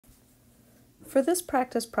For this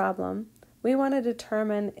practice problem, we want to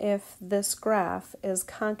determine if this graph is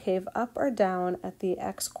concave up or down at the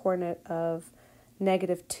x-coordinate of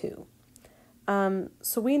 -2.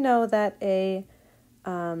 So we know that a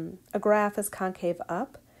graph is concave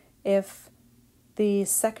up if the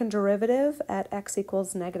second derivative at x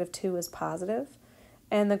equals -2 is positive,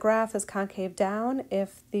 and the graph is concave down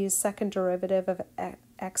if the second derivative of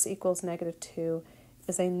x equals -2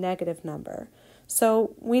 is a negative number.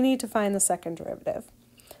 So we need to find the second derivative.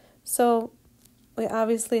 So we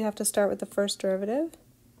obviously have to start with the first derivative.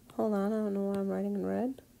 Hold on, I don't know why I'm writing in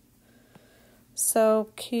red. So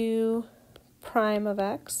q prime of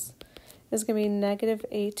x is going to be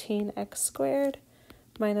 -18x squared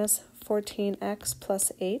minus 14x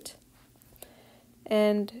plus 8.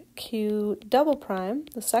 And q double prime,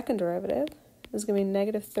 the second derivative, is going to be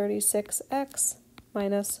 -36x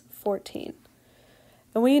minus 14.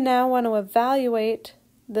 And we now want to evaluate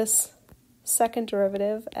this second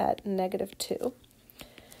derivative at -2.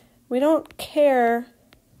 We don't care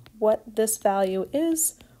what this value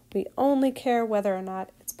is. We only care whether or not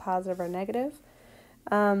it's positive or negative.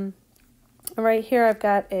 Right here I've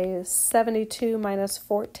got a 72 minus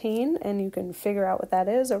 14, and you can figure out what that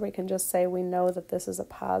is, or we can just say we know that this is a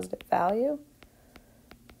positive value.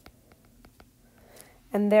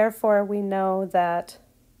 And therefore we know that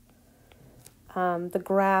the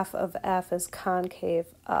graph of f is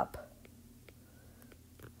concave up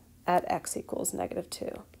at x equals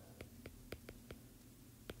 -2.